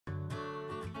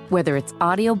Whether it's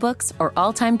audiobooks or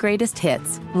all-time greatest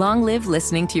hits, long live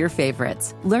listening to your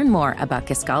favorites. Learn more about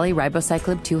Kisqali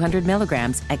Ribociclib 200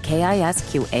 milligrams at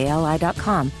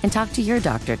KISQALI.com and talk to your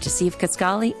doctor to see if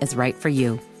Kisqali is right for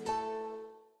you.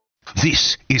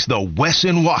 This is the Wes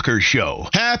and Walker Show.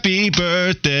 Happy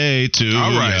birthday to you.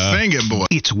 All right, sing it, boy.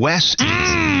 It's Wes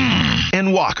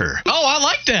and Walker. Oh, I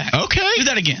like that. Okay. Do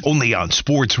that again. Only on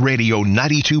Sports Radio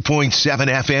 92.7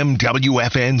 FM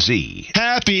WFNZ.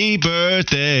 Happy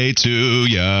birthday to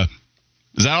ya.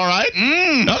 Is that all right?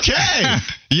 Okay.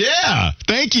 Yeah.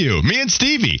 Thank you. Me and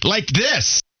Stevie. Like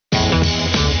this.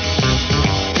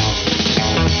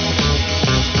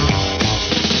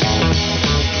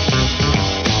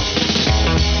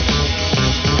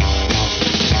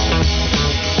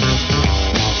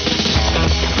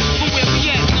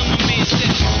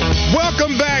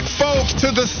 Welcome back, folks,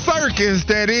 to the circus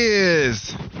that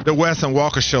is the Wes and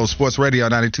Walker Show, Sports Radio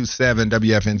 92.7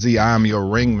 WFNZ. I'm your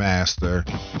ringmaster,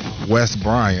 Wes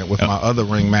Bryant, with my other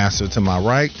ringmaster to my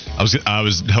right. I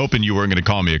was hoping you weren't going to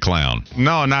call me a clown.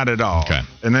 No, not at all. Okay.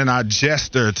 And then our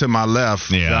jester to my left,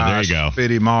 Yeah, Josh there you go.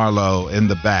 Fitty Marlowe in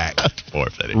the back. Poor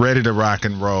Fitty. Ready to rock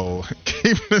and roll.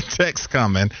 Keep the text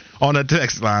coming on the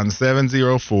text line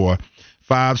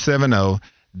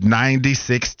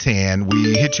 704-570-9610.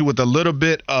 We hit you with a little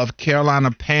bit of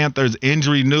Carolina Panthers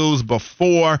injury news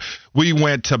before we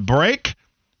went to break.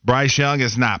 Bryce Young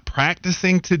is not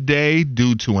practicing today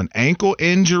due to an ankle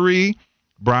injury.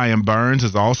 Brian Burns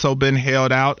has also been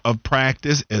held out of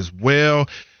practice as well.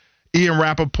 Ian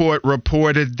Rappaport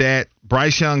reported that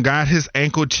Bryce Young got his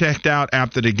ankle checked out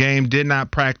after the game, did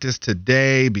not practice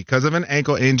today because of an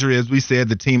ankle injury. As we said,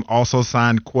 the team also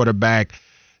signed quarterback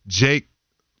Jake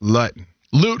Luton.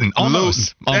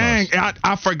 Almost. Dang,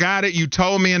 I forgot it. You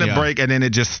told me in the break, and then it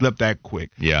just slipped that quick.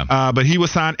 Yeah. But he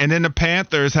was signed. And then the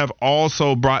Panthers have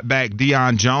also brought back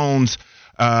Deion Jones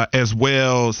as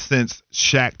well since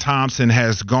Shaq Thompson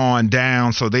has gone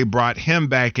down. So they brought him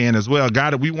back in as well.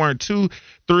 We weren't too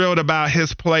thrilled about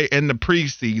his play in the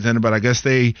preseason, but I guess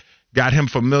they got him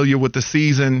familiar with the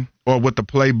season or with the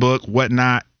playbook,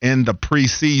 whatnot, in the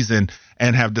preseason,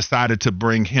 and have decided to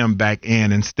bring him back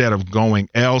in instead of going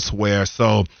elsewhere.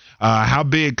 So how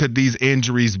big could these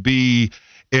injuries be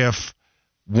if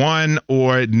one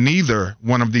or neither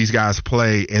one of these guys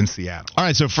play in Seattle? All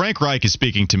right, so Frank Reich is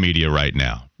speaking to media right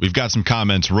now. We've got some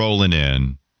comments rolling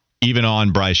in, even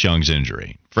on Bryce Young's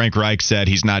injury. Frank Reich said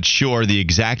he's not sure the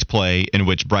exact play in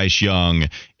which Bryce Young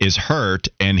is hurt,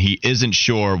 and he isn't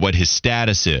sure what his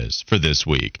status is for this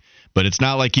week. But it's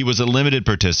not like he was a limited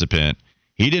participant.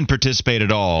 He didn't participate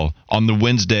at all on the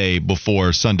Wednesday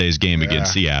before Sunday's game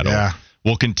against Seattle. Yeah.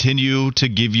 We'll continue to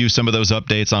give you some of those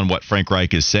updates on what Frank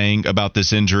Reich is saying about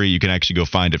this injury. You can actually go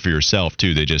find it for yourself,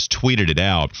 too. They just tweeted it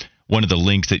out. One of the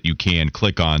links that you can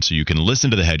click on so you can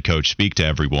listen to the head coach speak to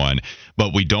everyone.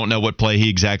 But we don't know what play he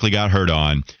exactly got hurt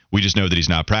on. We just know that he's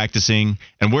not practicing,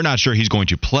 and we're not sure he's going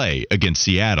to play against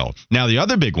Seattle. Now, the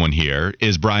other big one here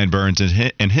is Brian Burns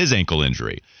and his ankle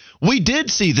injury. We did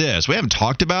see this. We haven't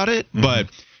talked about it, but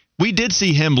we did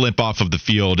see him limp off of the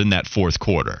field in that fourth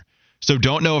quarter. So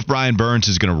don't know if Brian Burns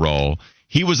is going to roll.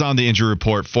 He was on the injury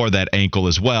report for that ankle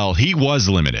as well. He was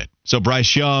limited. So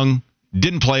Bryce Young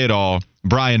didn't play at all.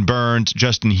 Brian Burns,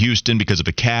 Justin Houston because of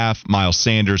a calf, Miles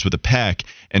Sanders with a pec,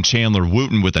 and Chandler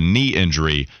Wooten with a knee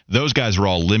injury. Those guys were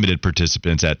all limited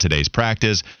participants at today's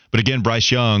practice. But again, Bryce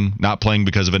Young not playing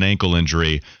because of an ankle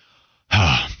injury.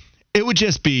 It would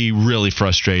just be really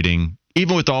frustrating,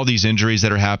 even with all these injuries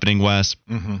that are happening, Wes.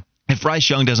 If Bryce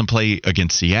Young doesn't play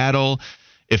against Seattle,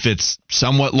 if it's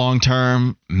somewhat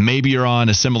long-term, maybe you're on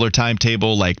a similar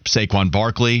timetable like Saquon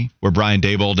Barkley, where Brian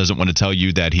Daboll doesn't want to tell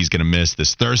you that he's going to miss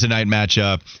this Thursday night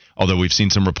matchup, although we've seen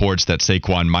some reports that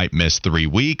Saquon might miss 3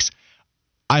 weeks.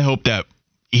 I hope that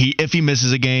if he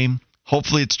misses a game,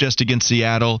 hopefully it's just against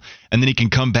Seattle, and then he can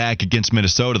come back against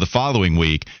Minnesota the following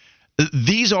week.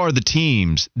 These are the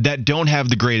teams that don't have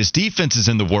the greatest defenses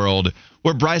in the world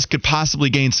where Bryce could possibly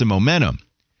gain some momentum.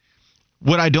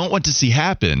 What I don't want to see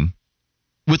happen,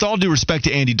 with all due respect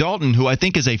to Andy Dalton, who I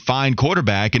think is a fine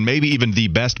quarterback and maybe even the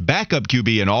best backup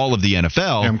QB in all of the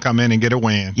NFL. Him come in and get a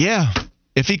win. Yeah.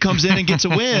 If he comes in and gets a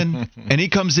win, and he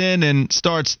comes in and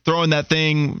starts throwing that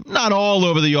thing, not all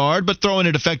over the yard, but throwing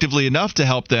it effectively enough to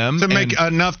help them.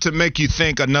 Enough to make you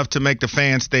think, enough to make the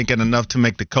fans think, and enough to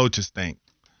make the coaches think.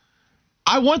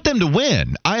 I want them to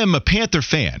win. I am a Panther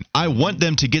fan. I want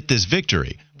them to get this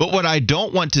victory. But what I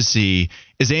don't want to see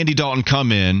is Andy Dalton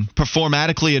come in, perform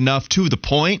adequately enough to the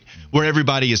point where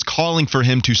everybody is calling for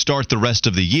him to start the rest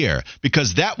of the year,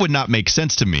 because that would not make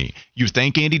sense to me. You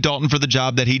thank Andy Dalton for the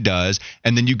job that he does,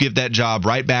 and then you give that job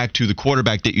right back to the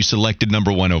quarterback that you selected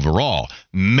number 1 overall.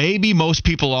 Maybe most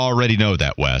people already know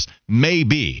that, Wes.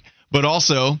 Maybe. But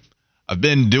also, I've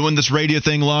been doing this radio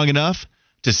thing long enough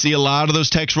to see a lot of those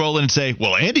texts roll in and say,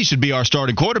 well, Andy should be our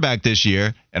starting quarterback this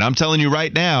year. And I'm telling you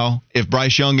right now, if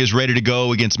Bryce Young is ready to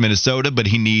go against Minnesota, but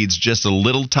he needs just a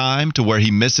little time to where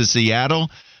he misses Seattle,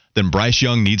 then Bryce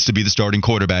Young needs to be the starting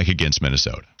quarterback against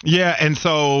Minnesota. Yeah, and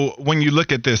so when you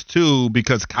look at this, too,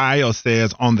 because Kyle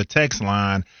says on the text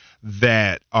line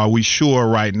that are we sure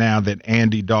right now that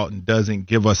Andy Dalton doesn't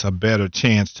give us a better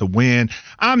chance to win?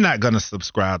 I'm not going to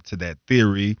subscribe to that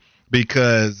theory,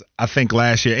 because I think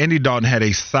last year Andy Dalton had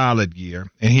a solid year,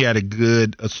 and he had a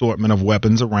good assortment of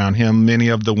weapons around him, many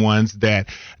of the ones that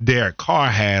Derek Carr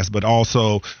has. But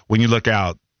also when you look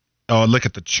at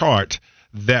the chart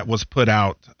that was put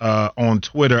out on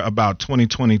Twitter about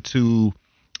 2022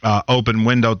 open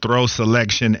window throw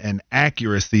selection and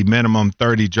accuracy, minimum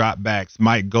 30 dropbacks.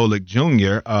 Mike Golick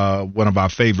Jr., one of our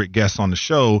favorite guests on the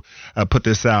show, put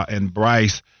this out. And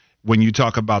Bryce, when you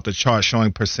talk about the chart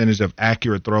showing percentage of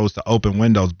accurate throws to open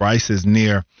windows, Bryce is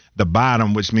near the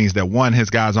bottom, which means that, one, his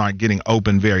guys aren't getting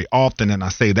open very often. And I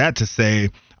say that to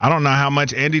say, I don't know how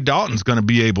much Andy Dalton's going to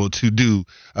be able to do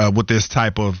with this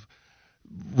type of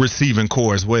receiving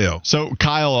core as well. So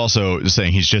Kyle also is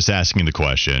saying, he's just asking the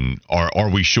question,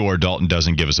 are we sure Dalton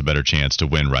doesn't give us a better chance to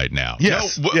win right now?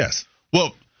 Yes. Yes.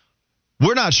 Well,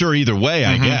 we're not sure either way,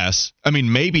 I guess. I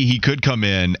mean, maybe he could come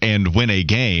in and win a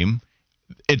game.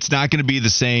 It's not going to be the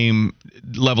same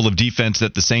level of defense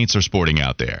that the Saints are sporting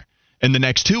out there in the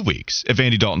next 2 weeks if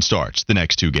Andy Dalton starts the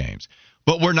next 2 games.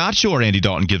 But we're not sure Andy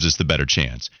Dalton gives us the better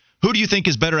chance. Who do you think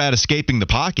is better at escaping the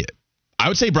pocket? I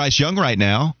would say Bryce Young right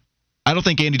now. I don't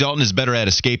think Andy Dalton is better at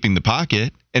escaping the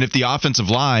pocket. And if the offensive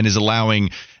line is allowing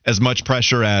as much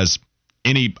pressure as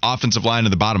any offensive line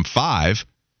in the bottom 5,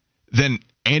 then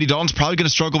Andy Dalton's probably going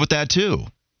to struggle with that too.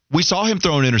 We saw him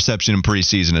throw an interception in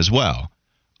preseason as well.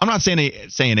 I'm not saying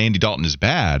Andy Dalton is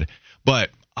bad,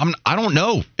 but I don't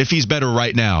know if he's better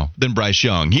right now than Bryce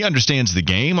Young. He understands the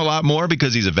game a lot more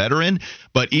because he's a veteran,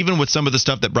 but even with some of the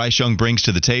stuff that Bryce Young brings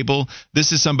to the table,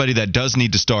 this is somebody that does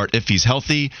need to start if he's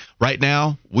healthy. Right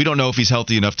now, we don't know if he's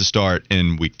healthy enough to start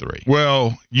in week 3.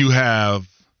 Well, you have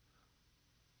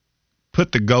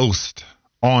put the ghost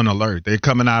on alert. They're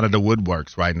coming out of the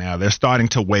woodworks right now. They're starting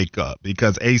to wake up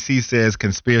because AC says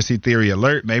conspiracy theory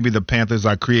alert. Maybe the Panthers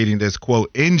are creating this,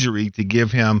 quote, injury to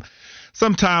give him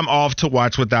some time off to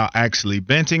watch without actually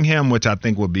benching him, which I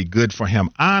think would be good for him,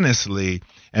 honestly.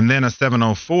 And then a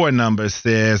 704 number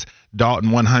says Dalton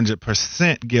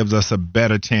 100% gives us a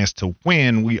better chance to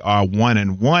win. We are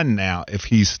 1-1 now if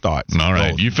he starts. All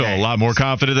right. You feel a lot more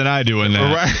confident than I do in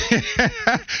that.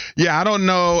 Right. Yeah, I don't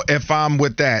know if I'm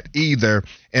with that either.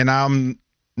 And I'm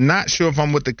not sure if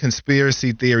I'm with the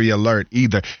conspiracy theory alert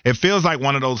either. It feels like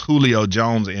one of those Julio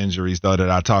Jones injuries, though, that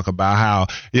I talk about, how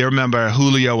you remember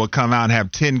Julio would come out and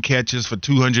have 10 catches for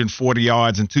 240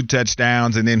 yards and 2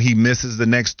 touchdowns, and then he misses the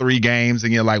next 3 games,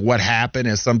 and you're like, what happened?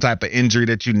 It's some type of injury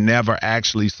that you never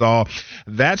actually saw.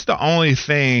 That's the only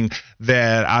thing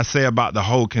that I say about the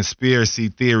whole conspiracy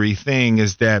theory thing,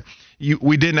 is that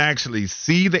we didn't actually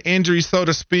see the injury, so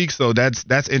to speak. So that's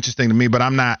interesting to me, but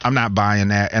I'm not buying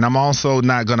that. And I'm also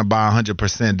not going to buy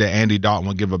 100% that Andy Dalton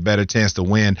will give a better chance to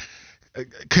win.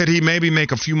 Could he maybe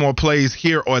make a few more plays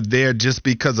here or there just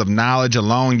because of knowledge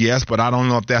alone? Yes, but I don't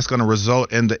know if that's going to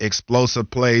result in the explosive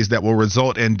plays that will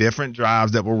result in different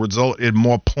drives, that will result in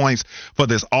more points for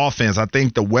this offense. I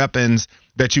think the weapons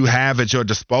that you have at your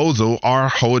disposal are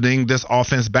holding this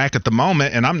offense back at the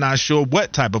moment, and I'm not sure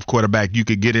what type of quarterback you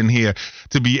could get in here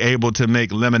to be able to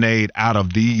make lemonade out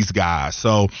of these guys.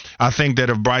 So I think that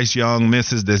if Bryce Young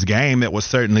misses this game, it will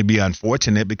certainly be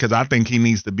unfortunate, because I think he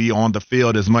needs to be on the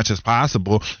field as much as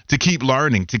possible to keep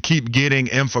learning, to keep getting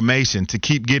information, to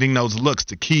keep getting those looks,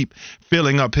 to keep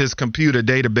filling up his computer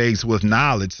database with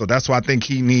knowledge. So that's why I think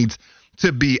he needs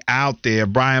to be out there.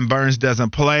 Brian Burns doesn't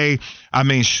play. I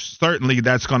mean, certainly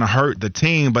that's going to hurt the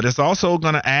team, but it's also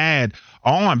going to add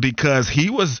on because he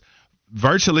was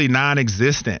virtually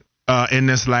non-existent in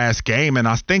this last game. And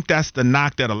I think that's the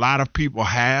knock that a lot of people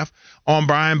have on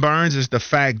Brian Burns, is the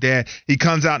fact that he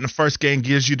comes out in the first game,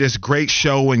 gives you this great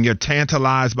show, and you're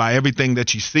tantalized by everything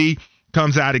that you see.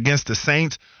 comes out against the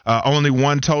Saints. Only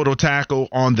one total tackle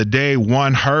on the day,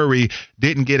 one hurry,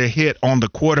 didn't get a hit on the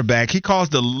quarterback. He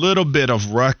caused a little bit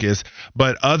of ruckus,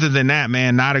 but other than that,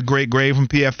 man, not a great grade from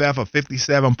PFF, a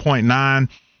 57.9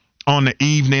 on the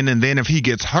evening. And then if he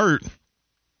gets hurt,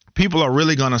 people are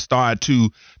really going to start to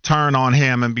turn on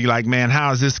him and be like, man,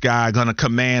 how is this guy going to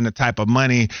command the type of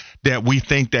money that we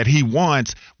think that he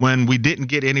wants when we didn't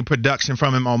get any production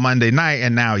from him on Monday night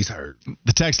and now he's hurt?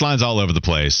 The text line's all over the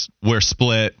place. We're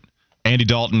split. Andy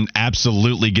Dalton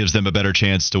absolutely gives them a better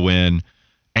chance to win.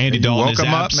 Andy Dalton is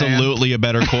absolutely a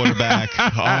better quarterback.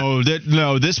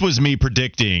 No, this was me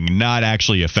predicting, not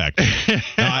actually affecting.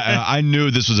 I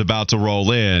knew this was about to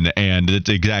roll in, and it's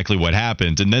exactly what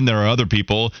happened. And then there are other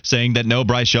people saying that, no,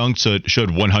 Bryce Young should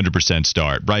 100%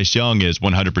 start. Bryce Young is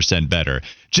 100% better.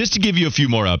 Just to give you a few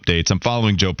more updates, I'm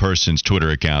following Joe Person's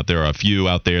Twitter account. There are a few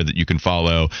out there that you can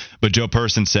follow. But Joe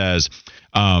Person says,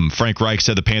 Frank Reich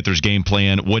said the Panthers' game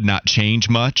plan would not change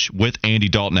much with Andy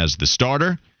Dalton as the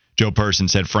starter. Joe Person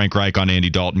said Frank Reich on Andy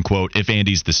Dalton, quote, if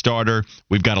Andy's the starter,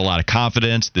 we've got a lot of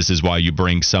confidence. This is why you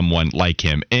bring someone like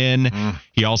him in.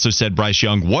 He also said Bryce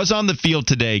Young was on the field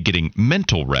today getting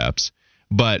mental reps,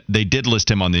 but they did list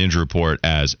him on the injury report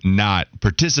as not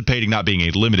participating, not being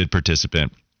a limited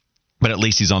participant. But at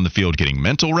least he's on the field getting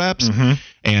mental reps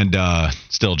and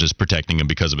still just protecting him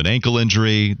because of an ankle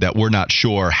injury that we're not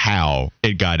sure how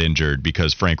it got injured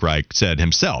because Frank Reich said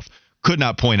himself could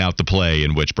not point out the play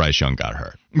in which Bryce Young got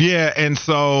hurt. Yeah, and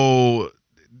so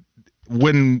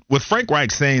with Frank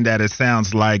Reich saying that, it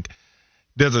sounds like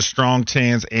there's a strong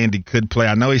chance Andy could play.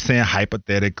 I know he's saying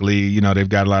hypothetically, they've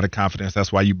got a lot of confidence.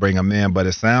 That's why you bring him in. But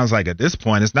it sounds like at this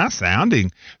point, it's not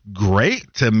sounding great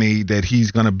to me that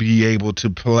he's going to be able to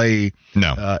play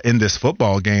in this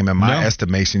football game, in my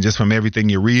estimation, just from everything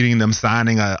you're reading, them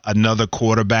signing another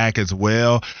quarterback as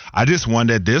well. I just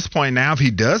wonder at this point now, if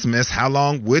he does miss, how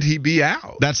long would he be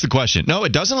out? That's the question. No,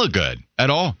 it doesn't look good at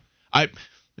all.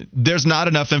 There's not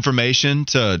enough information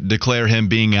to declare him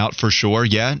being out for sure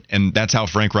yet, and that's how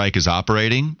Frank Reich is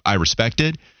operating. I respect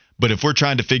it. But if we're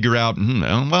trying to figure out,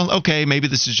 okay, maybe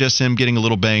this is just him getting a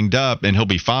little banged up and he'll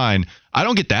be fine, I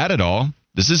don't get that at all.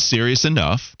 This is serious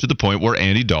enough to the point where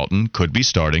Andy Dalton could be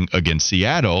starting against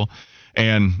Seattle,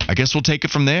 and I guess we'll take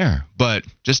it from there. But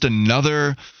just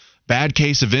another bad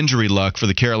case of injury luck for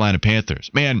the Carolina Panthers.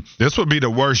 Man, this would be the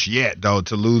worst yet, though,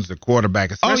 to lose the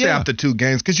quarterback, especially after 2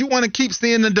 games, because you want to keep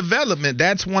seeing the development.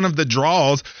 That's one of the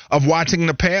draws of watching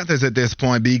the Panthers at this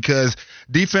point, because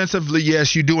defensively,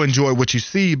 yes, you do enjoy what you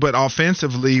see, but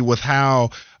offensively, with how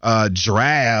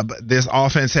drab this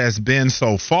offense has been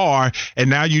so far, and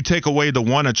now you take away the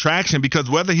one attraction, because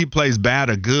whether he plays bad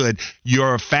or good,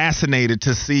 you're fascinated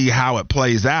to see how it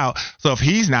plays out. So if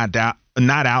he's not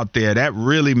out there, that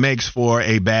really makes for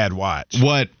a bad watch.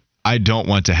 What I don't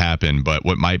want to happen, but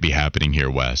what might be happening here,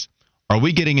 Wes, are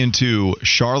we getting into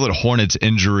Charlotte Hornets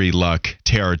injury luck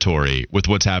territory with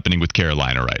what's happening with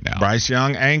Carolina right now? Bryce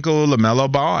Young ankle,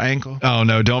 LaMelo Ball ankle. Oh,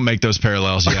 no, don't make those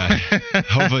parallels yet.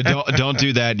 Hopefully don't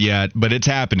do that yet, but it's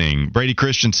happening. Brady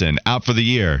Christensen out for the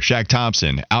year. Shaq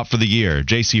Thompson out for the year.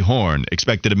 J.C. Horn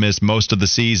expected to miss most of the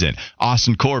season.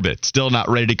 Austin Corbett still not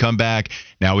ready to come back.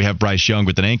 Now we have Bryce Young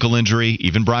with an ankle injury.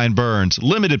 Even Brian Burns,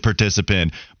 limited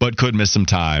participant, but could miss some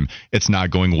time. It's not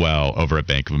going well over at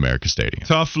Bank of America Stadium.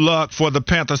 Tough luck for the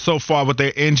Panthers so far with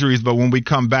their injuries, but when we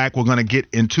come back, we're going to get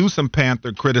into some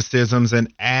Panther criticisms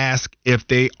and ask if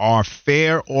they are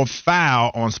fair or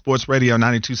foul on Sports Radio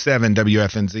 92.7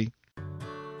 WFNZ.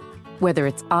 Whether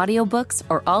it's audiobooks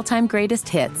or all-time greatest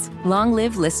hits, long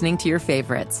live listening to your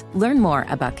favorites. Learn more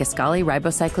about Kisqali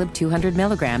Ribociclib 200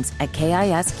 milligrams at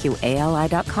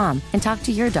KISQALI.com and talk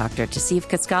to your doctor to see if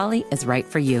Kisqali is right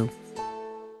for you.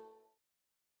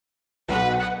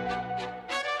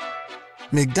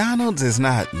 McDonald's is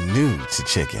not new to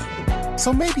chicken.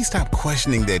 So maybe stop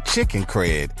questioning their chicken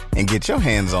cred and get your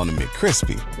hands on the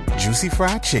McCrispy. Juicy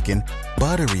fried chicken,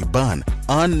 buttery bun,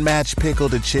 unmatched pickle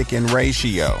to chicken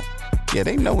ratio. Yeah,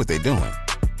 they know what they're doing.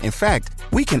 In fact,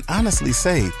 we can honestly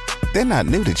say they're not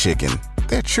new to chicken.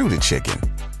 They're true to chicken.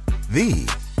 The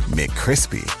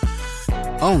McCrispy.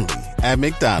 Only at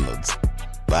McDonald's.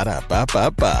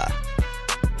 Ba-da-ba-ba-ba.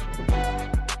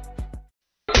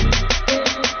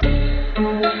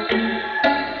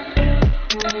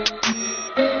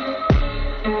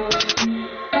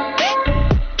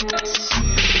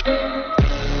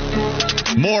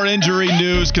 More injury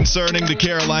news concerning the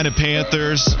Carolina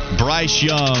Panthers. Bryce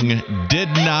Young did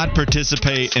not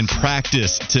participate in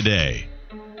practice today.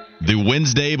 The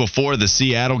Wednesday before the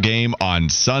Seattle game on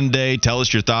Sunday. Tell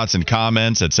us your thoughts and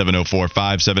comments at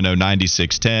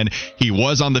 704-570-9610. He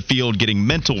was on the field getting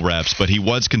mental reps, but he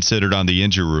was considered on the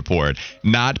injury report,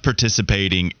 not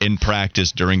participating in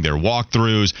practice during their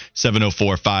walkthroughs.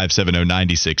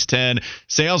 704-570-9610.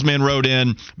 Salesman wrote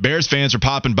in, Bears fans are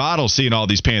popping bottles seeing all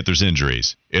these Panthers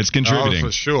injuries. It's contributing. Oh,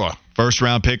 for sure.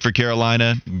 First-round pick for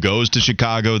Carolina goes to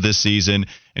Chicago this season,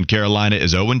 and Carolina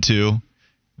is 0-2.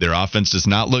 Their offense does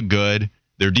not look good.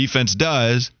 Their defense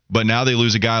does, but now they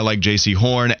lose a guy like J.C.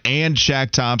 Horn and Shaq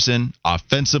Thompson.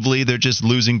 Offensively, they're just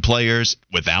losing players.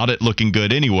 Without it looking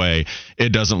good anyway, it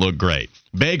doesn't look great.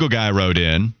 Bagel Guy wrote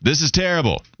in, this is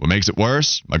terrible. What makes it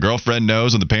worse? My girlfriend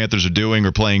knows when the Panthers are doing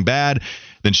or playing bad,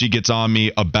 then she gets on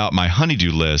me about my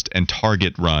honeydew list and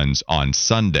Target runs on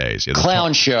Sundays. Yeah,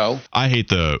 Clown show. I hate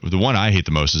the one I hate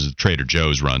the most is the Trader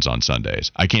Joe's runs on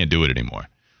Sundays. I can't do it anymore.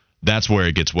 That's where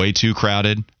it gets way too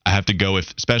crowded. I have to go,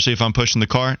 especially if I'm pushing the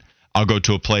cart, I'll go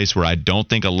to a place where I don't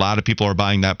think a lot of people are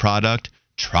buying that product,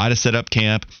 try to set up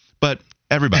camp, but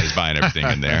everybody's buying everything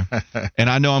in there.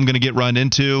 And I know I'm going to get run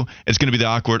into. It's going to be the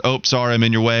awkward, oh, sorry, I'm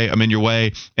in your way.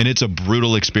 And it's a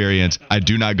brutal experience. I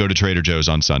do not go to Trader Joe's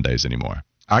on Sundays anymore.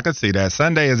 I can see that.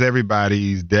 Sunday is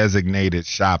everybody's designated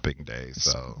shopping day.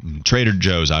 So Trader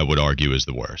Joe's, I would argue, is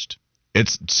the worst.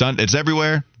 It's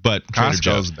everywhere, but Trader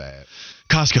Joe's bad.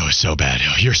 Costco is so bad.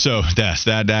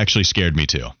 That actually scared me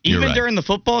too. Even during the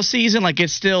football season, like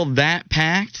it's still that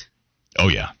packed? Oh,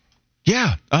 yeah.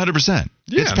 Yeah, 100%.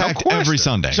 Yeah, it's packed every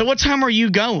Sunday. So what time are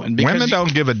you going? Because women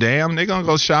don't give a damn. They're going to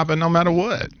go shopping no matter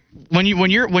what. When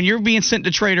you're being sent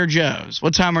to Trader Joe's,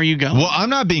 what time are you going? Well, I'm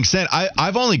not being sent.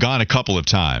 I've only gone a couple of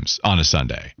times on a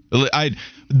Sunday.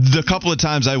 The couple of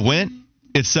times I went,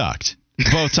 it sucked.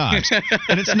 Both times.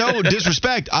 And it's no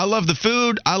disrespect. I love the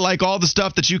food. I like all the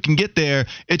stuff that you can get there.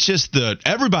 It's just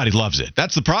everybody loves it.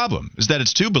 That's the problem, is that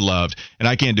it's too beloved, and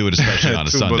I can't do it, especially on a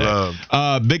Sunday.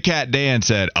 Big Cat Dan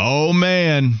said, oh,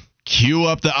 man, cue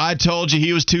up the I told you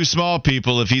he was too small,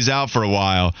 people, if he's out for a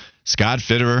while. Scott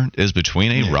Fitterer is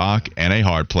between a rock and a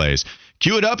hard place.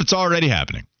 Cue it up. It's already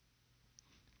happening.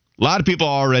 A lot of people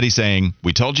are already saying,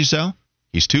 we told you so.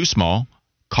 He's too small.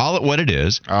 Call it what it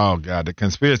is. Oh, God, the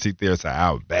conspiracy theorists are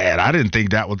out bad. I didn't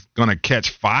think that was going to catch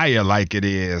fire like it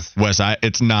is. Wes,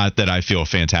 it's not that I feel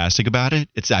fantastic about it.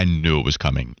 I knew it was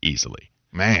coming easily.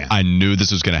 Man. I knew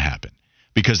this was going to happen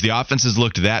because the offenses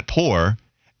looked that poor.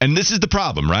 And this is the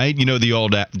problem, right? You know the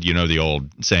old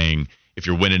saying, if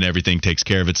you're winning, everything takes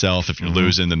care of itself. If you're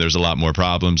losing, then there's a lot more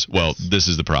problems. Well, this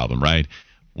is the problem, right?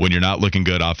 When you're not looking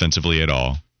good offensively at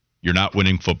all, you're not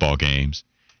winning football games.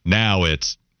 Now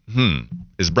it's,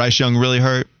 is Bryce Young really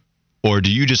hurt? Or do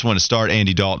you just want to start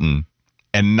Andy Dalton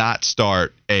and not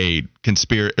start and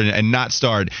not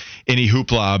start any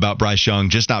hoopla about Bryce Young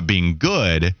just not being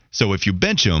good? So if you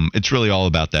bench him, it's really all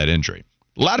about that injury.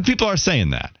 A lot of people are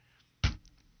saying that.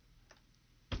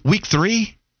 Week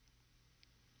 3?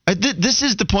 This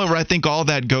is the point where I think all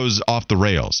that goes off the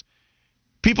rails.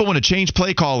 People want to change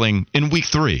play calling in week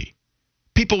 3.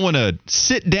 People want to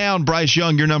sit down Bryce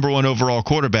Young, your number 1 overall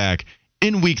quarterback,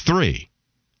 in week 3.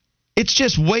 It's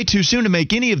just way too soon to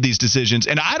make any of these decisions,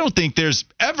 and I don't think there's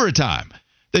ever a time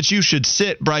that you should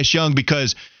sit Bryce Young,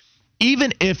 because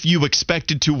even if you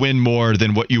expected to win more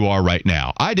than what you are right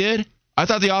now, I did. I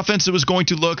thought the offense was going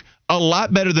to look a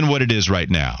lot better than what it is right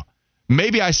now.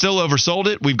 Maybe I still oversold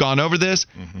it. We've gone over this.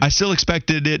 I still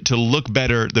expected it to look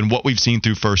better than what we've seen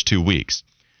through first 2 weeks.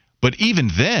 But even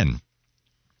then,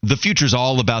 the future's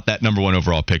all about that number 1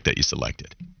 overall pick that you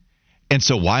selected. And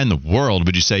so why in the world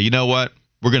would you say, you know what,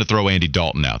 we're going to throw Andy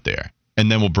Dalton out there, and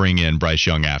then we'll bring in Bryce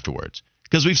Young afterwards?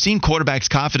 Because we've seen quarterbacks'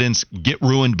 confidence get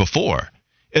ruined before.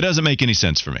 It doesn't make any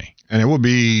sense for me. And it would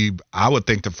be, I would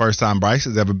think, the first time Bryce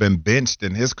has ever been benched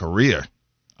in his career.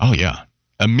 Oh, yeah.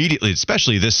 Immediately,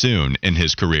 especially this soon in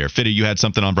his career. Fitty, you had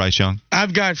something on Bryce Young?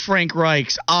 I've got Frank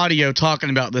Reich's audio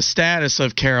talking about the status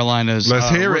of Carolina's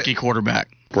rookie quarterback.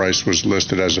 Bryce was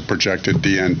listed as a projected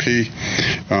DNP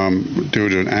due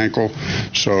to an ankle.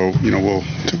 So,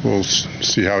 we'll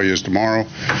see how he is tomorrow.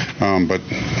 But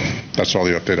that's all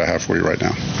the update I have for you right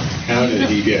now. How did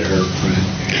he get hurt,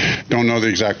 Frank? Don't know the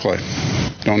exact play.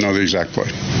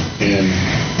 And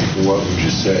what would you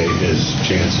say his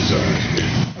chances are?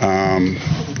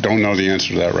 Don't know the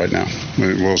answer to that right now.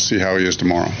 We'll see how he is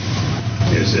tomorrow.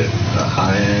 Is it a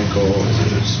high ankle? Is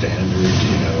it a standard,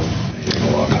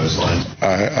 along those lines?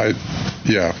 I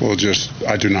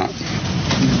do not.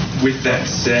 With that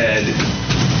said,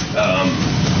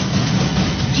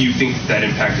 do you think that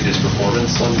impacted his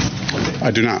performance on Monday?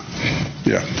 I do not.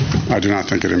 Yeah, I do not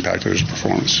think it impacted his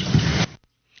performance.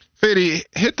 Fitty,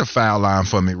 hit the foul line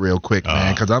for me real quick,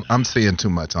 man, because I'm seeing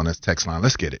too much on this text line.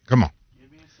 Let's get it. Come on.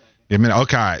 Give me a second.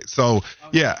 Okay, all right. So,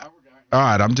 yeah. All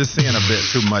right, I'm just seeing a bit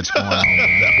too much going on.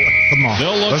 Come on.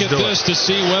 They'll look at this to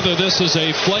see whether this is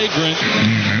a flagrant.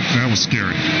 That was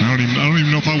scary. I don't even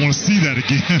know if I want to see that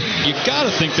again. You got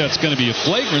to think that's going to be a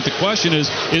flagrant. The question is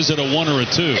it a 1 or a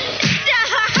 2?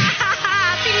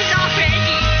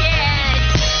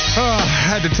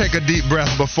 I had to take a deep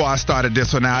breath before I started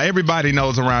this one. Now, everybody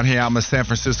knows around here I'm a San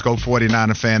Francisco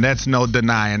 49er fan. That's no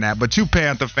denying that. But you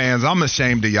Panther fans, I'm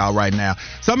ashamed of y'all right now.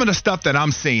 Some of the stuff that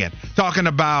I'm seeing, talking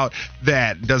about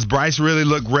that, does Bryce really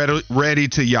look ready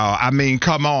to y'all? I mean,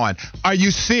 come on. Are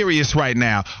you serious right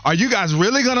now? Are you guys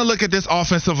really going to look at this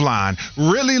offensive line,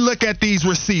 really look at these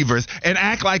receivers, and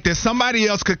act like that somebody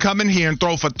else could come in here and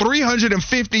throw for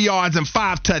 350 yards and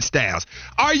 5 touchdowns?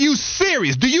 Are you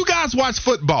serious? Do you guys watch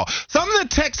football? Some of the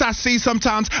texts I see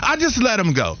sometimes, I just let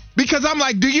them go. Because I'm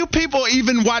like, do you people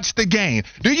even watch the game?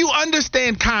 Do you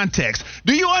understand context?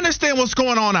 Do you understand what's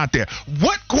going on out there?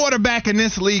 What quarterback in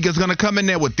this league is going to come in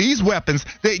there with these weapons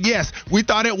that, yes, we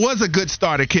thought it was a good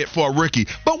starter kit for a rookie,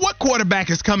 but what quarterback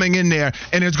is coming in there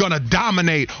and is going to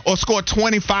dominate or score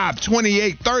 25,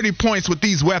 28, 30 points with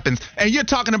these weapons? And you're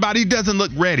talking about he doesn't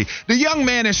look ready. The young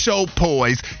man has showed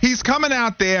poise. He's coming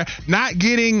out there not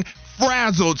getting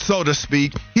frazzled, so to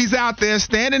speak. He's out there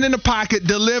standing in the pocket,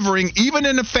 delivering, even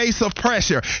in the face of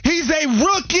pressure. He's a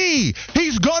rookie.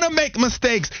 He's going to make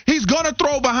mistakes. He's going to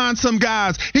throw behind some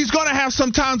guys. He's going to have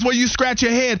some times where you scratch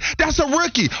your head. That's a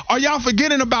rookie. Are y'all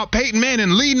forgetting about Peyton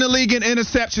Manning leading the league in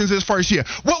interceptions his first year?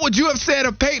 What would you have said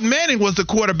if Peyton Manning was the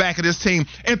quarterback of this team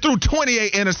and threw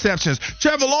 28 interceptions?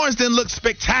 Trevor Lawrence didn't look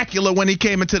spectacular when he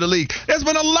came into the league. There's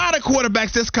been a lot of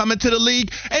quarterbacks that's come into the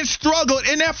league and struggled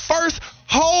in their first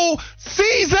whole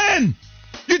season.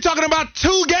 You're talking about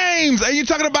 2 games, and you're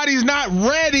talking about he's not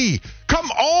ready.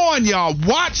 Come on, y'all.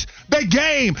 Watch the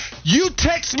game. You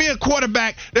text me a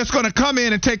quarterback that's going to come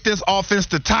in and take this offense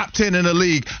to top 10 in the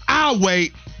league. I'll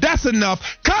wait. That's enough.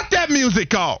 Cut that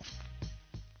music off.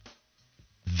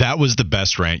 That was the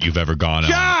best rant you've ever gone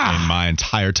on in my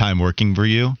entire time working for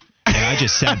you. And I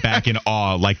just sat back in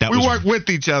awe like that. We work with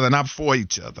each other, not for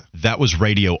each other. That was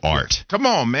radio art. Come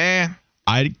on, man.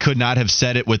 I could not have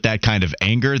said it with that kind of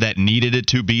anger that needed it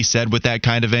to be said with that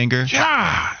kind of anger.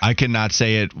 Yeah. I could not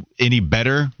say it any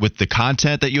better with the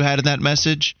content that you had in that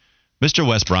message. Mr.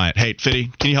 Wes Bryant. Hey,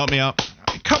 Fitty, can you help me out?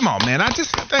 Come on, man.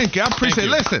 Thank you. I appreciate it.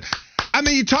 Listen, I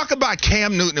mean, you talk about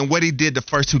Cam Newton and what he did the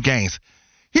first 2 games.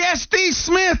 He had Steve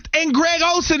Smith and Greg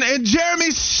Olsen and Jeremy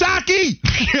Shockey.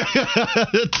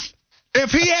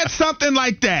 If he had something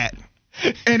like that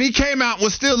and he came out and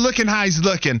was still looking how he's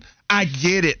looking, I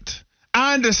get it.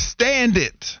 I understand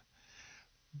it.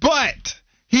 But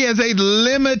he has a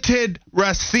limited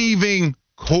receiving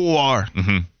core.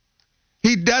 Mm-hmm.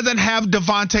 He doesn't have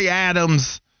Devontae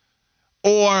Adams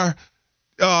or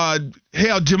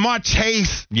Jamar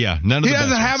Chase. Yeah, none of He the doesn't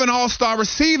best have ones. an all-star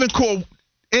receiving core,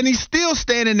 and he's still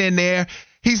standing in there.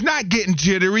 He's not getting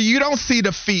jittery. You don't see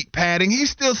the feet padding. He's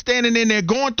still standing in there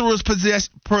going through his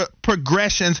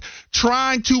progressions,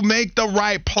 trying to make the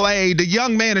right play. The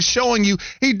young man is showing you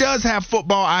he does have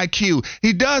football IQ.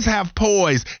 He does have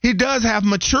poise. He does have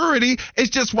maturity. It's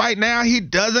just right now he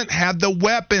doesn't have the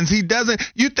weapons. He doesn't.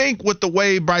 You think with the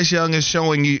way Bryce Young is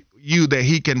showing you that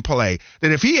he can play,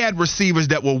 that if he had receivers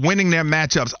that were winning their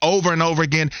matchups over and over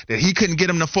again, that he couldn't get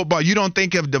them the football. You don't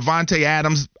think if Devontae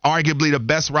Adams, arguably the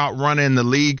best route runner in the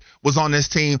league, was on this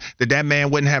team, that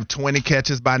man wouldn't have 20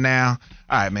 catches by now?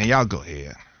 All right, man, y'all go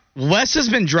ahead. Wes has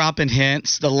been dropping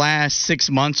hints the last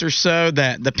 6 months or so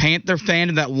that the Panther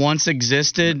fandom that once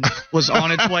existed was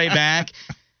on its way back.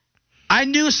 I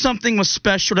knew something was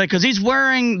special today because he's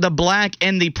wearing the black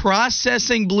and the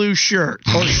processing blue shirt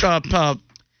or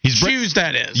shoes,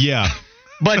 that is. Yeah.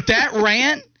 But that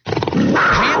rant,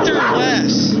 Panther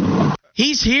Wes,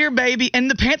 he's here, baby.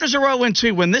 And the Panthers are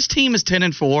 0-2. When this team is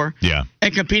 10-4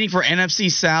 and competing for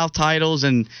NFC South titles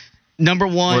and number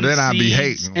 1 well, then I'd be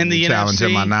hating in the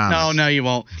NFC. My Niners. No, you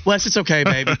won't. Wes, it's okay,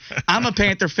 baby. I'm a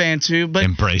Panther fan, too. But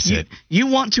embrace it. You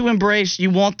want to embrace.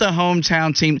 You want the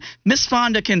hometown team. Miss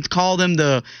Fonda can call them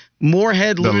the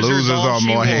Moorhead losers. The losers are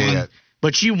Moorhead.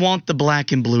 But you want the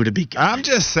black and blue to be good. I'm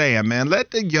just saying, man,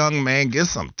 let the young man get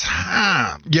some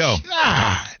time. Yo.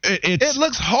 God, it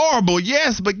looks horrible,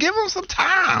 yes, but give him some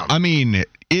time. I mean,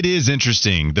 it is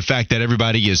interesting, the fact that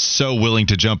everybody is so willing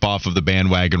to jump off of the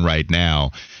bandwagon right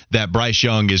now, that Bryce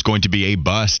Young is going to be a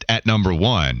bust at number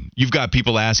 1. You've got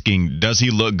people asking, does he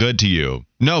look good to you?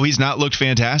 No, he's not looked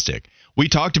fantastic. We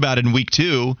talked about it in week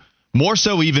 2, more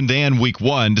so even than week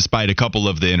 1, despite a couple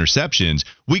of the interceptions.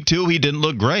 Week 2, he didn't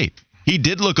look great. He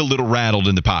did look a little rattled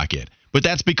in the pocket. But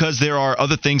that's because there are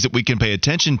other things that we can pay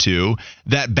attention to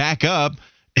that back up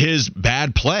his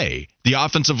bad play. The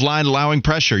offensive line allowing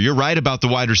pressure. You're right about the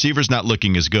wide receivers not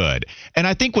looking as good. And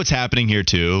I think what's happening here,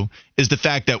 too, is the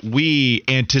fact that we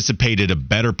anticipated a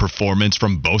better performance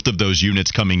from both of those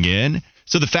units coming in.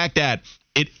 So the fact that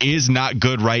it is not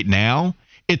good right now,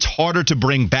 it's harder to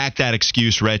bring back that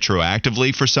excuse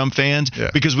retroactively for some fans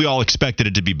because we all expected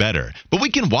it to be better. But we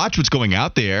can watch what's going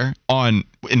out there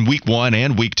in week 1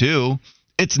 and week 2.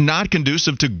 It's not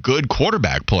conducive to good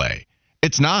quarterback play.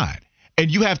 It's not. And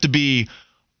you have to be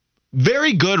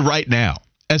very good right now.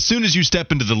 As soon as you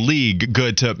step into the league,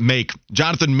 good to make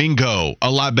Jonathan Mingo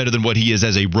a lot better than what he is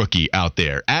as a rookie out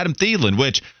there. Adam Thielen,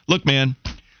 which, look, man,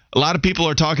 a lot of people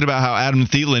are talking about how Adam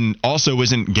Thielen also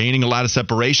isn't gaining a lot of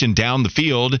separation down the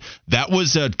field. That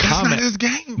was a comment. That's not his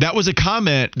game. That was a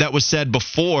comment that was said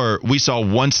before we saw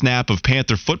one snap of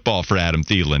Panther football for Adam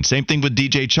Thielen. Same thing with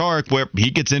DJ Chark, where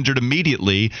he gets injured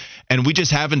immediately, and we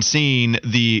just haven't seen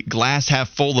the glass half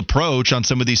full approach on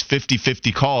some of these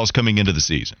 50-50 calls coming into the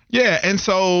season. Yeah, and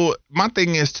so my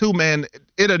thing is, too, man,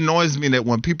 it annoys me that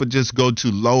when people just go to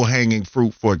low-hanging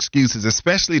fruit for excuses,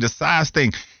 especially the size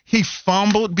thing. He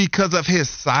fumbled because of his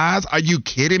size. Are you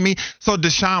kidding me? So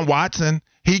Deshaun Watson,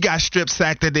 he got strip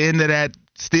sacked at the end of that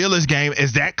Steelers game.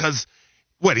 Is that because,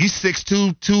 he's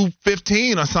 6'2",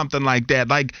 215 or something like that?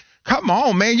 Like, come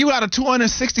on, man. You got a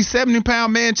 260,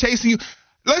 70-pound man chasing you.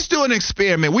 Let's do an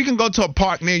experiment. We can go to a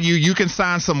park near you. You can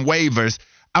sign some waivers.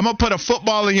 I'm going to put a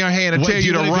football in your hand and tell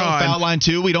you to run. Foul line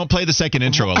 2? We don't play the second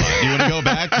intro a lot. Do you want to go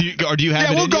back? Do you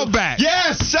have it? Yeah, we'll go back.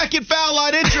 Yes, second foul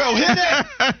line intro. Hit it.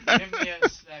 Give me a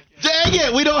second. Dang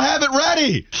it, we don't have it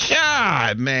ready.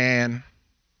 God, man.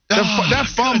 That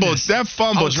fumble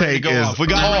take is. We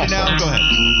got it ready now. Go ahead.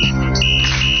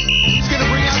 He's going to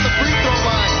bring out the free throw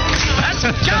line. That's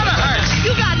gotta hurt.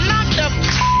 You got knocked the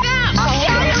out. Oh,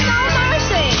 no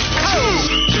mercy.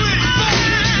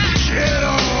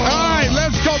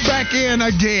 Let's go back in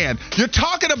again. You're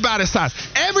talking about his size.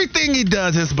 Everything he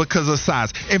does is because of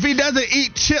size. If he doesn't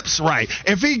eat chips right,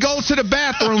 if he goes to the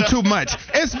bathroom too much,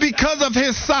 it's because of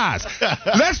his size.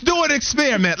 Let's do an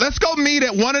experiment. Let's go meet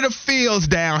at one of the fields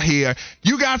down here.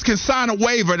 You guys can sign a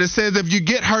waiver that says if you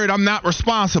get hurt, I'm not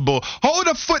responsible. Hold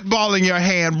a football in your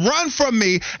hand, run from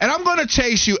me, and I'm going to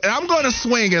chase you, and I'm going to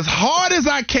swing as hard as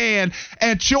I can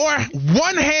at your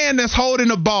one hand that's holding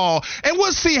the ball, and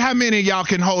we'll see how many of y'all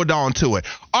can hold on to it.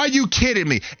 Are you kidding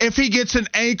me? If he gets an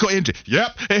ankle injury,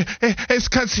 it's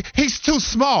because he's too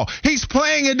small. He's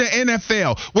playing in the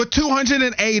NFL with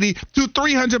 280 to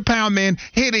 300-pound men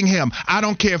hitting him. I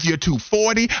don't care if you're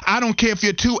 240. I don't care if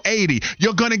you're 280.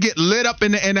 You're going to get lit up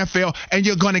in the NFL, and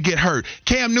you're going to get hurt.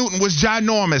 Cam Newton was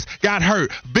ginormous, got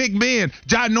hurt. Big Ben,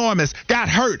 ginormous, got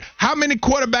hurt. How many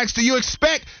quarterbacks do you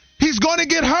expect? He's going to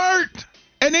get hurt.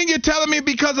 And then you're telling me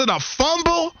because of the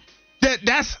fumble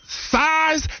that's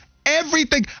size,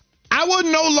 everything. I will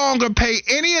no longer pay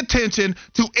any attention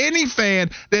to any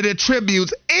fan that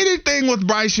attributes anything with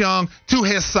Bryce Young to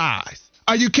his size.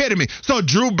 Are you kidding me? So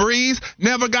Drew Brees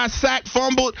never got sacked,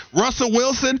 fumbled. Russell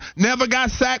Wilson never got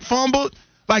sacked, fumbled.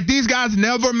 Like, these guys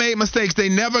never made mistakes. They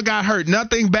never got hurt.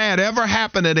 Nothing bad ever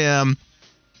happened to them.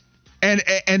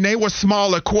 And they were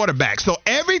smaller quarterbacks. So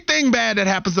everything bad that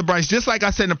happens to Bryce, just like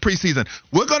I said in the preseason,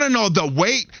 we're going to know the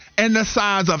weight and the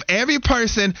size of every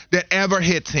person that ever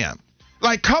hits him.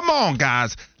 Like, come on,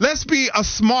 guys. Let's be a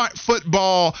smart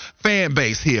football fan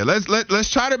base here. Let's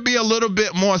try to be a little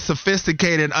bit more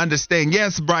sophisticated and understand.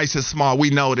 Yes, Bryce is small. We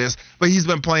know this. But he's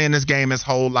been playing this game his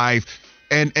whole life.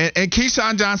 And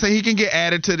Keyshawn Johnson, he can get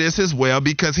added to this as well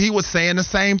because he was saying the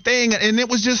same thing. And it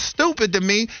was just stupid to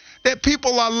me that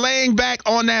people are laying back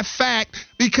on that fact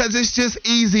because it's just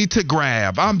easy to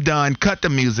grab. I'm done. Cut the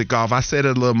music off. I said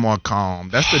it a little more calm.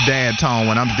 That's the dad tone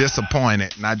when I'm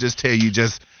disappointed. And I just tell you,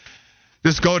 just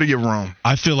go to your room.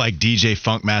 I feel like DJ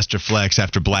Funkmaster Flex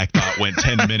after Black Thought went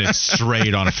 10 minutes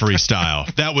straight on a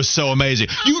freestyle. That was so amazing.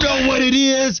 You know what it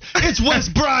is? It's Wes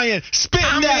Bryant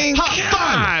spitting that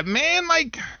hot fun. Man,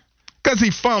 like, because he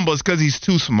fumbles because he's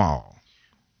too small.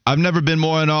 I've never been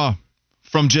more in awe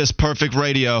from just perfect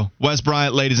radio. Wes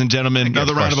Bryant, ladies and gentlemen.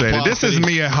 Another round of applause. This is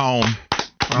me at home.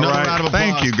 All right. Round of applause.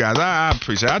 Thank you, guys. I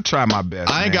appreciate it. I try my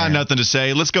best. I ain't got nothing to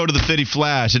say. Let's go to the Fitty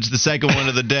Flash. It's the second one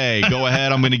of the day. Go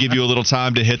ahead. I'm going to give you a little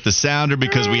time to hit the sounder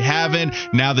because we haven't.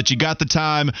 Now that you got the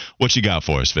time, what you got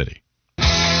for us, Fitty?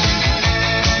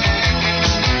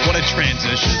 What a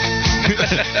transition.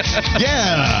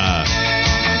 Yeah.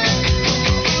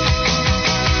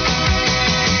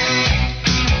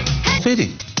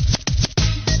 Fitty.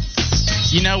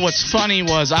 You know what's funny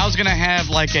was I was going to have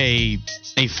like a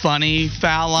funny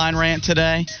foul line rant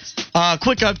today,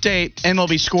 Quick update,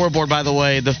 MLB scoreboard, by the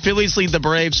way. The Phillies lead the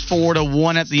Braves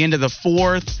 4-1 at the end of the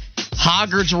fourth.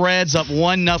 Hoggard's Reds up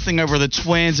 1-0 over the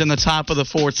Twins in the top of the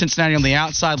fourth. Cincinnati on the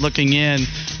outside looking in.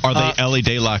 Are they Ellie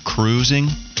De La cruising?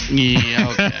 Yeah,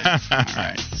 okay. All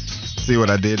right. See what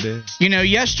I did there?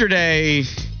 Yesterday,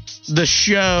 the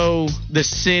show, the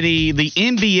city, the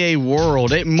NBA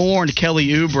world, it mourned Kelly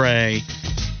Oubre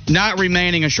not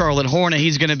remaining a Charlotte Hornet.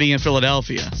 He's going to be in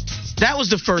Philadelphia. That was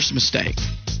the first mistake.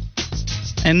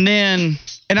 And then,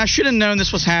 and I should have known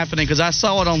this was happening because I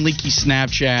saw it on Leaky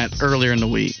Snapchat earlier in the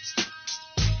week.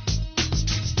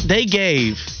 They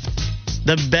gave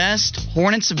the best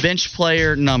Hornets bench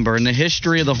player number in the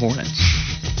history of the Hornets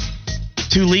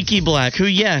to Leaky Black, who,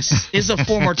 yes, is a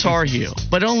former Tar Heel,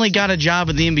 but only got a job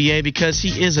in the NBA because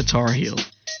he is a Tar Heel.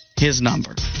 His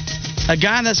number. A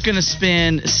guy that's going to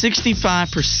spend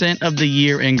 65% of the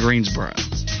year in Greensboro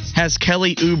has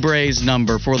Kelly Oubre's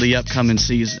number for the upcoming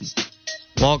season.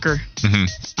 Walker,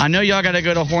 I know y'all got to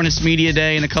go to Hornets Media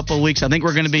Day in a couple of weeks. I think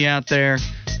we're going to be out there.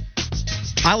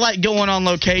 I like going on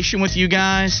location with you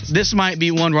guys. This might be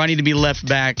one where I need to be left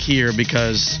back here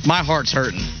because my heart's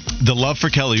hurting. The love for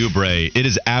Kelly Oubre, it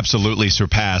has absolutely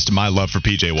surpassed my love for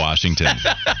P.J. Washington.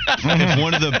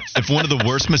 If one of the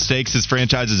worst mistakes this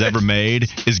franchise has ever made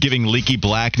is giving Leaky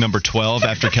Black number 12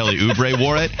 after Kelly Oubre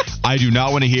wore it, I do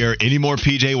not want to hear any more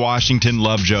P.J. Washington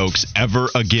love jokes ever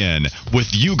again. With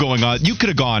you going on, you could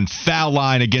have gone foul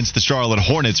line against the Charlotte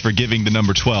Hornets for giving the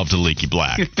number 12 to Leaky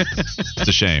Black. It's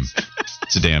a shame.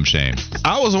 It's a damn shame.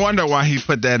 I was wondering why he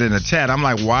put that in the chat. I'm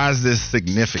like, why is this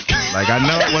significant? Like, I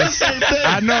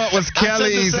know it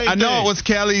was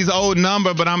Kelly's old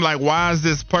number, but I'm like, why is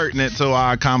this pertinent to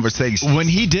our conversation? When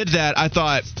he did that, I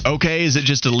thought, okay, is it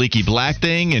just a Leaky Black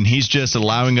thing and he's just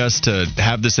allowing us to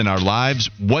have this in our lives?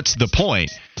 What's the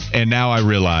point? And now I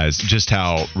realize just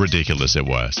how ridiculous it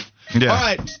was. Yeah. All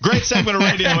right, great segment of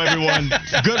radio, everyone.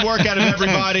 Good work out of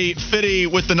everybody. Fitty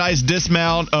with the nice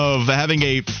dismount of having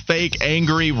a fake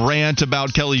angry rant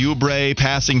about Kelly Oubre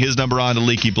passing his number on to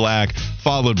Leaky Black,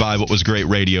 followed by what was great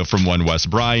radio from one Wes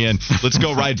Bryan. Let's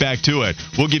go right back to it.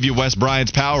 We'll give you Wes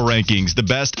Bryant's power rankings, the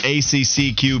best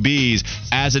ACC QBs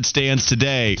as it stands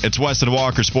today. It's Wes and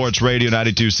Walker Sports Radio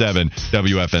 92.7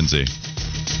 WFNZ.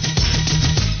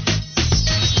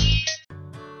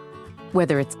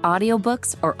 Whether it's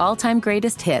audiobooks or all-time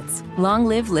greatest hits, long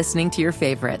live listening to your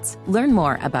favorites. Learn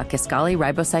more about Kisqali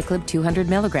Ribociclib 200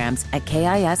 milligrams at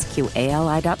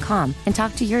KISQALI.com and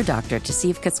talk to your doctor to see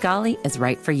if Kisqali is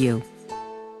right for you.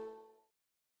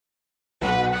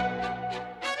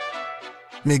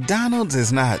 McDonald's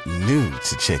is not new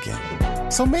to chicken.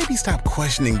 So maybe stop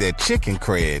questioning their chicken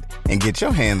cred and get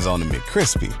your hands on the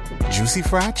McCrispy. Juicy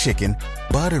fried chicken,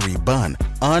 buttery bun,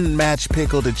 unmatched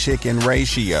pickle to chicken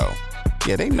ratio.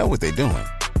 Yeah, they know what they're doing.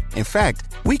 In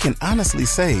fact, we can honestly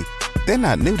say they're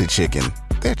not new to chicken.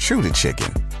 They're true to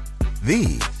chicken.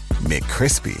 The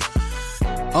McCrispy.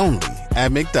 Only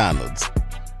at McDonald's.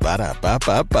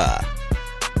 Ba-da-ba-ba-ba.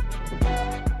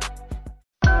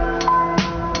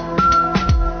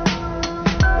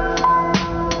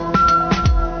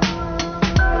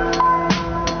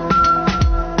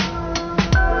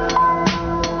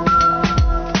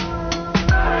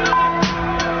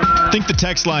 I think the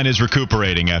text line is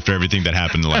recuperating after everything that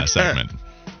happened in the last segment.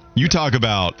 You talk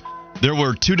about there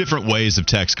were two different ways of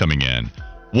text coming in.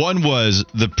 One was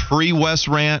the pre-West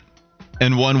rant,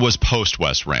 and one was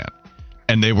post-West rant.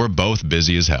 And they were both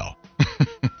busy as hell.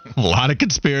 A lot of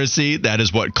conspiracy. That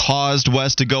is what caused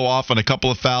West to go off on a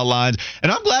couple of foul lines. And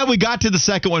I'm glad we got to the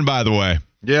second one, by the way.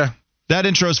 Yeah. That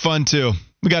intro's fun, too.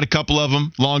 We got a couple of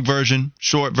them. Long version,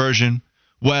 short version.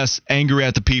 Wes, angry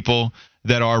at the people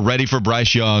that are ready for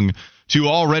Bryce Young to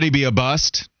already be a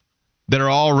bust, that are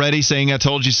already saying I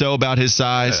told you so about his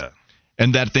size,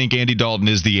 and that think Andy Dalton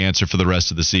is the answer for the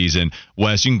rest of the season.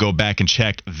 Wes, you can go back and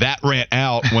check that rant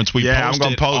out once we post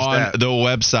it on the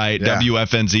website,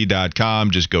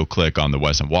 WFNZ.com. Just go click on the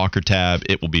Wes and Walker tab.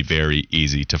 It will be very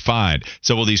easy to find.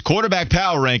 So will these quarterback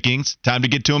power rankings, time to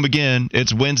get to them again.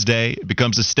 It's Wednesday. It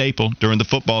becomes a staple during the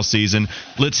football season.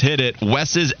 Let's hit it.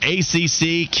 Wes's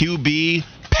ACC QB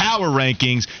power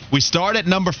rankings. We start at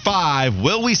number 5.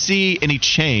 Will we see any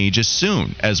change as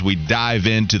soon as we dive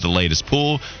into the latest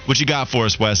pool? What you got for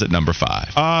us, Wes, at number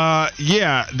 5?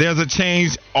 Yeah, there's a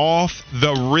change off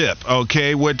the rip,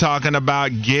 okay? We're talking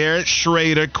about Garrett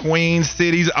Schrader, Queen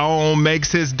City's own,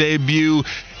 makes his debut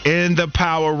in the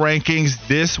power rankings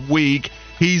this week.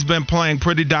 He's been playing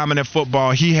pretty dominant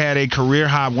football. He had a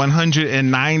career-high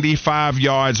 195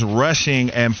 yards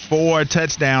rushing and 4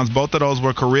 touchdowns. Both of those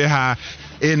were career-high.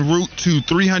 En route to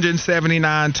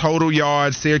 379 total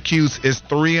yards. Syracuse is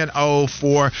 3-0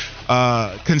 for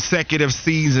consecutive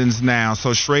seasons now.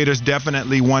 So Schrader's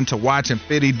definitely one to watch, and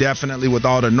Fitty definitely, with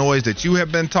all the noise that you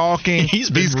have been talking, he's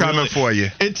coming for you.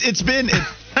 It's been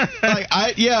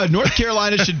North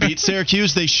Carolina should beat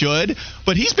Syracuse. They should,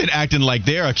 but he's been acting like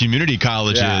they're a community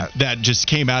college that just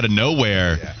came out of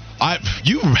nowhere. Yeah.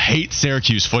 You hate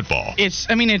Syracuse football. It's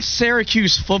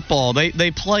Syracuse football.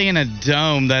 They play in a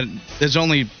dome that there's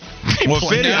only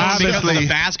Fitty obviously the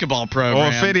basketball program.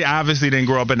 Well, Fitty obviously didn't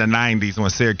grow up in the 90s when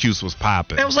Syracuse was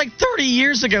popping. It was like 30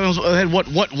 years ago. It had one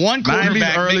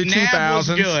quarterback? 90s, early McNabb 2000s. was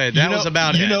good. That was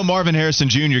about it. You know Marvin Harrison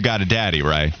Jr. got a daddy,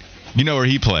 right? You know where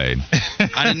he played.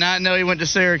 I did not know he went to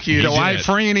Syracuse. Dwight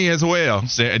Freeney as well.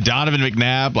 Donovan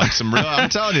McNabb, like some real. I'm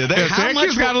telling you,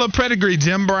 Syracuse got a little pedigree.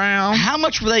 Jim Brown. How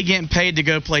much were they getting paid to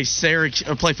go play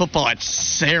football at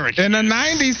Syracuse? In the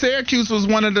 90s, Syracuse was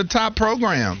one of the top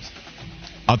programs.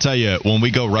 I'll tell you, when we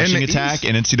go rushing attack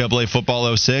in NCAA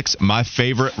football 06, my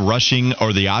favorite rushing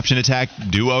or the option attack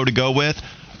duo to go with,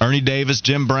 Ernie Davis,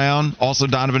 Jim Brown, also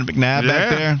Donovan McNabb back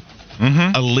there.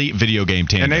 Mm-hmm. Elite video game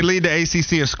tandem. And they lead the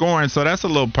ACC in scoring, so that's a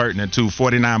little pertinent, too.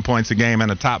 49 points a game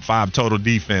and a top 5 total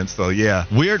defense, so yeah.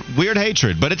 Weird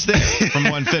hatred, but it's there from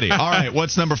 150. All right,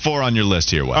 what's number 4 on your list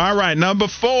here, Wes? All right, number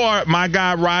 4, my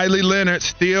guy Riley Leonard,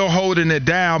 still holding it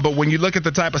down, but when you look at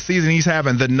the type of season he's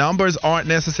having, the numbers aren't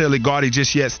necessarily gaudy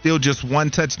just yet, still just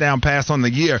 1 touchdown pass on the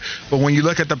year. But when you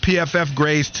look at the PFF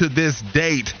grades to this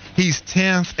date, he's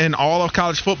 10th in all of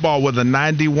college football with a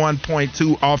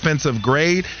 91.2 offensive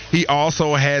grade. He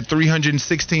also had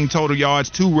 316 total yards,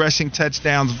 2 rushing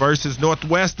touchdowns versus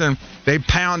Northwestern. They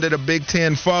pounded a Big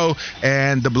Ten foe,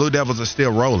 and the Blue Devils are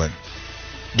still rolling.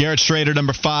 Garrett Schrader,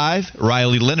 number 5.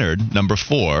 Riley Leonard, number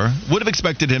 4. Would have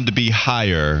expected him to be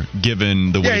higher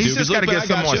given the way he's just got to get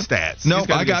some more stats. No,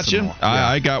 I got you.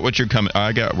 I got what you're coming.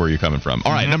 I got where you're coming from.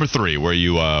 All right, number 3. Where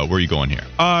you going here?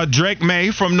 Drake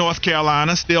May from North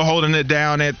Carolina, still holding it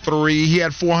down at 3. He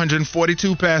had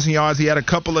 442 passing yards. He had a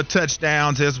couple of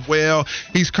touchdowns as well.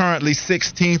 He's currently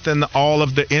 16th in all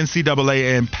of the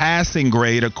NCAA in passing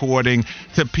grade according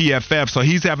to PFF. So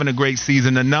he's having a great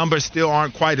season. The numbers still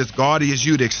aren't quite as gaudy as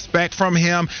you'd expect from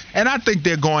him, and I think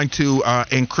they're going to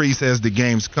increase as the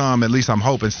games come. At least I'm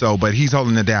hoping so, but he's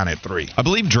holding it down at 3. I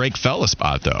believe Drake fell a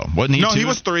spot, though. Wasn't he? No, 2? He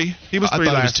was 3. He was 3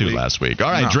 last week. All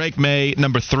right, Drake May,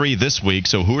 number 3 this week.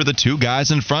 So who are the 2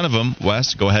 guys in front of him?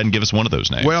 Wes, go ahead and give us one of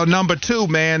those names. Well, number 2,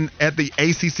 man, at the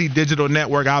ACC Digital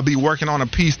Network, I'll be working on a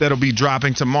piece that'll be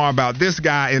dropping tomorrow about this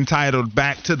guy entitled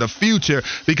Back to the Future,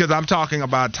 because I'm talking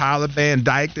about Tyler Van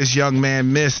Dyke. This young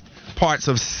man missed parts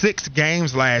of 6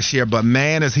 games last year, but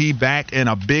man, is he back in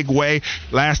a big way.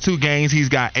 Last 2 games, he's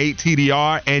got 8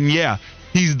 TDR, and yeah,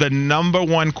 he's the number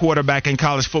 1 quarterback in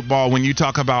college football when you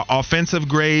talk about offensive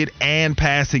grade and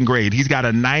passing grade. He's got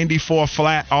a 94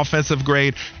 flat offensive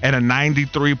grade and a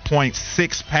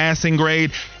 93.6 passing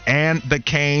grade, and the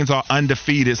Canes are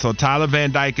undefeated. So Tyler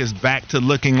Van Dyke is back to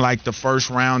looking like the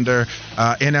first-rounder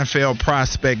NFL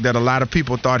prospect that a lot of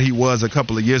people thought he was a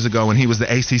couple of years ago when he was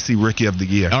the ACC Rookie of the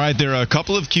Year. All right, there are a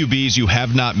couple of QBs you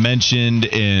have not mentioned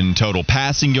in total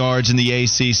passing yards in the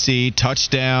ACC.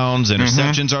 Touchdowns,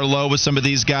 interceptions are low with some of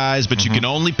these guys, but you can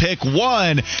only pick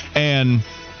one, and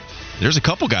there's a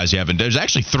couple guys you haven't. There's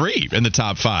actually 3 in the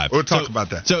top 5. We'll talk about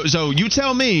that. So you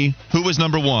tell me who was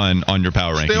number 1 on your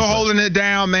power rankings. Still holding it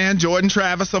down, man. Jordan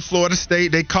Travis of Florida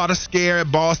State. They caught a scare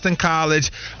at Boston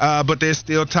College, but they're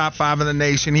still top 5 in the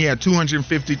nation. He had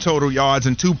 250 total yards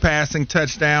and 2 passing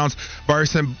touchdowns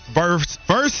versus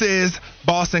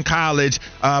Boston College,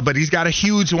 but he's got a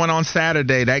huge one on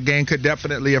Saturday. That game could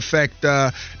definitely affect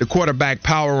the quarterback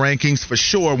power rankings for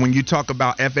sure when you talk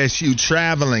about FSU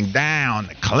traveling down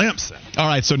to Clemson. All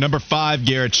right, so number 5,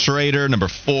 Garrett Schrader. Number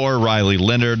 4, Riley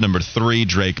Leonard. Number 3,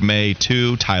 Drake May.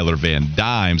 2, Tyler Van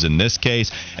Dyke in this case.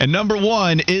 And number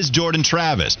 1 is Jordan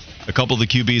Travis. A couple of the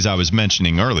QBs I was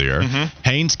mentioning earlier.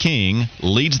 Haynes King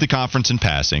leads the conference in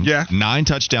passing. 9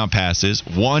 touchdown passes,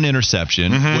 1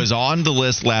 interception. Was on the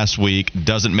list last week.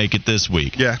 Doesn't make it this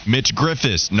week. Mitch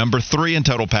Griffiths, number 3 in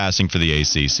total passing for the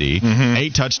ACC.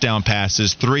 8 touchdown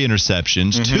passes, 3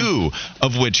 interceptions, 2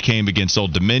 of which came against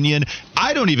Old Dominion.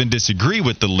 I don't even disagree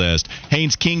with the list.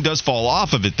 Haynes King does fall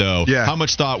off of it, though. How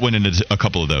much thought went into a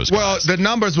couple of those guys? Well, the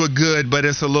numbers were good, but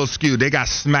it's a little skewed. They got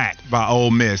smacked by Ole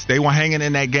Miss. They were hanging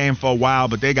in that game for a while,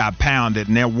 but they got pounded,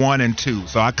 and they're 1-2.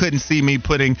 So I couldn't see me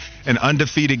putting an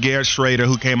undefeated Garrett Schrader,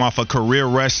 who came off a career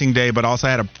rushing day, but also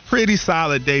had a pretty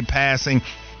solid day passing,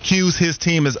 Hughes, his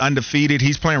team is undefeated.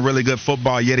 He's playing really good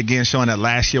football yet again, showing that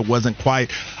last year wasn't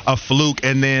quite a fluke.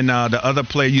 And then the other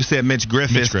player, you said Mitch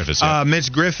Griffis.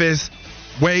 Mitch Griffis.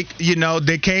 Wake,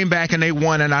 they came back and they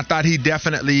won, and I thought he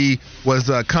definitely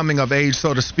was coming of age,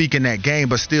 so to speak, in that game,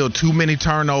 but still too many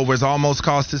turnovers, almost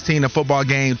cost his team the football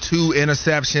game, 2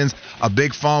 interceptions, a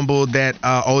big fumble that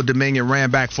Old Dominion ran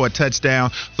back for a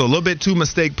touchdown, so a little bit too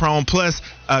mistake-prone, plus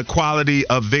quality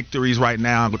of victories right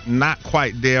now, not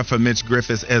quite there for Mitch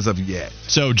Griffis as of yet.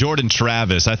 So Jordan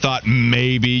Travis, I thought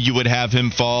maybe you would have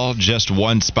him fall just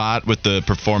one spot with the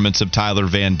performance of Tyler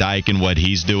Van Dyke and what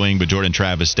he's doing, but Jordan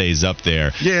Travis stays up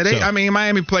there. Yeah,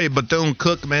 Miami played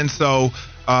Bethune-Cookman, so,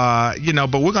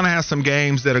 but we're going to have some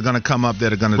games that are going to come up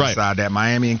that are going to decide that.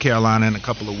 Miami and Carolina in a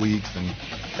couple of weeks, and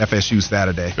FSU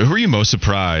Saturday. Who are you most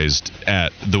surprised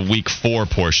at the Week 4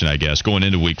 portion, I guess, going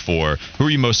into Week 4? Who are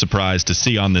you most surprised to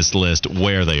see on this list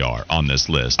where they are on this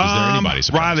list? Is there anybody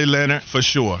surprised? Riley Leonard, for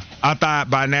sure. I thought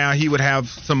by now he would have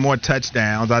some more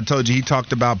touchdowns. I told you he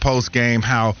talked about post-game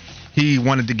how he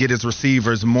wanted to get his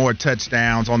receivers more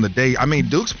touchdowns on the day.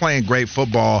 Duke's playing great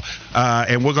football,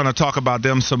 and we're going to talk about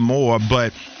them some more,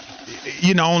 but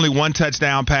only one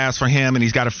touchdown pass for him, and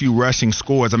he's got a few rushing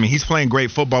scores. He's playing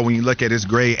great football when you look at his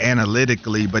grade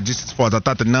analytically, but just as far as I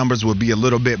thought the numbers would be a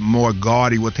little bit more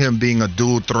gaudy with him being a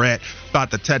dual threat. Thought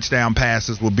the touchdown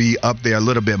passes will be up there a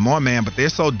little bit more, man, but they're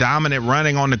so dominant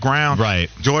running on the ground. Right.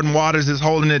 Jordan Waters is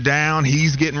holding it down.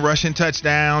 He's getting rushing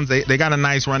touchdowns. They got a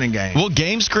nice running game. Well,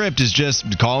 game script is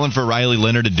just calling for Riley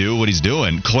Leonard to do what he's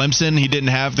doing. Clemson, he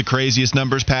didn't have the craziest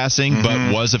numbers passing,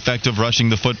 but was effective rushing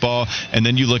the football. And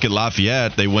then you look at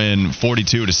Lafayette, they win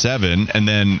 42-7, and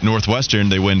then Northwestern,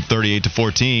 they win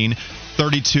 38-14.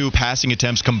 32 passing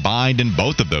attempts combined in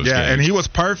both of those games. Yeah, and he was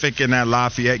perfect in that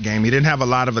Lafayette game. He didn't have a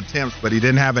lot of attempts, but he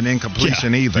didn't have an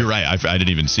incompletion either. You're right. I didn't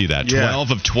even see that.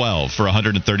 12 of 12 for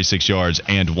 136 yards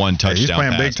and 1 touchdown he's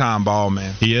playing pass. big-time ball,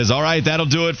 man. He is. All right, that'll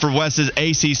do it for Wes's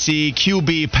ACC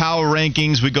QB Power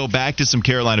Rankings. We go back to some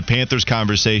Carolina Panthers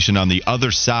conversation on the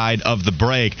other side of the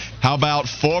break. How about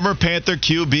former Panther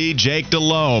QB Jake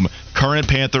Delhomme, current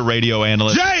Panther radio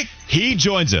analyst? Jake! He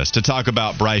joins us to talk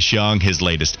about Bryce Young, his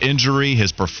latest injury,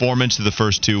 his performance through the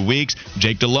first 2 weeks.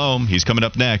 Jake Delhomme, he's coming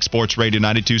up next. Sports Radio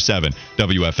 92.7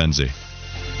 WFNZ.